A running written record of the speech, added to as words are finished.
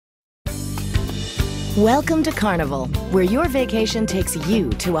Welcome to Carnival, where your vacation takes you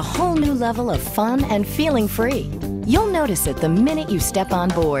to a whole new level of fun and feeling free. You'll notice it the minute you step on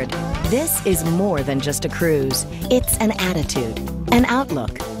board. This is more than just a cruise. It's an attitude, an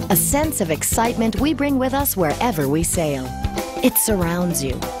outlook, a sense of excitement we bring with us wherever we sail. It surrounds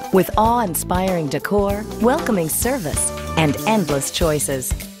you with awe-inspiring decor, welcoming service, and endless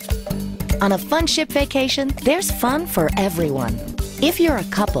choices. On a fun ship vacation, there's fun for everyone. If you're a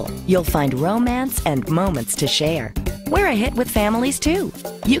couple, you'll find romance and moments to share. We're a hit with families too.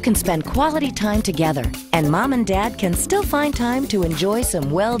 You can spend quality time together, and mom and dad can still find time to enjoy some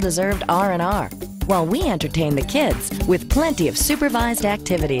well-deserved R&R, while we entertain the kids with plenty of supervised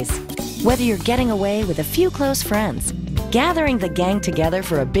activities. Whether you're getting away with a few close friends, gathering the gang together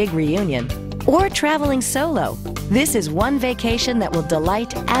for a big reunion, or traveling solo, this is one vacation that will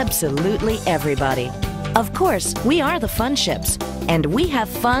delight absolutely everybody. Of course, we are the fun ships, and we have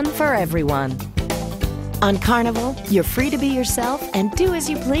fun for everyone. On Carnival, you're free to be yourself and do as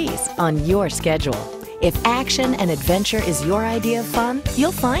you please on your schedule. If action and adventure is your idea of fun,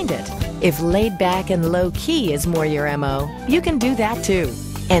 you'll find it. If laid back and low-key is more your MO, you can do that too.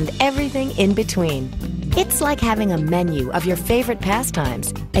 And everything in between. It's like having a menu of your favorite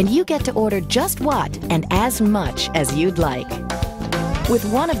pastimes, and you get to order just what and as much as you'd like. With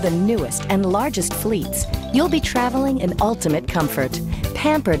one of the newest and largest fleets, you'll be traveling in ultimate comfort,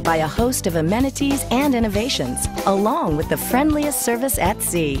 pampered by a host of amenities and innovations, along with the friendliest service at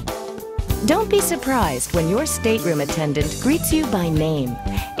sea. Don't be surprised when your stateroom attendant greets you by name,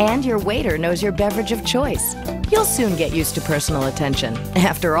 and your waiter knows your beverage of choice. You'll soon get used to personal attention.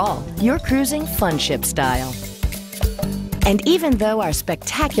 After all, you're cruising fun ship style. And even though our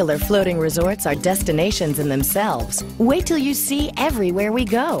spectacular floating resorts are destinations in themselves, wait till you see everywhere we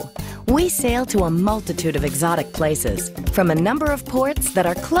go. We sail to a multitude of exotic places, from a number of ports that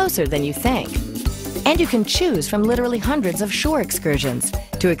are closer than you think. And you can choose from literally hundreds of shore excursions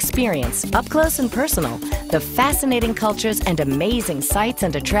to experience, up close and personal, the fascinating cultures and amazing sights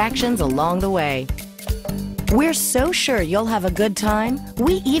and attractions along the way. We're so sure you'll have a good time,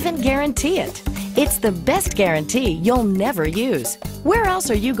 we even guarantee it. It's the best guarantee you'll never use. Where else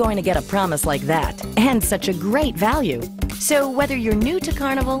are you going to get a promise like that, and such a great value? So whether you're new to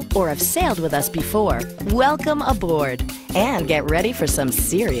Carnival or have sailed with us before, welcome aboard and get ready for some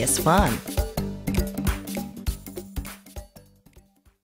serious fun.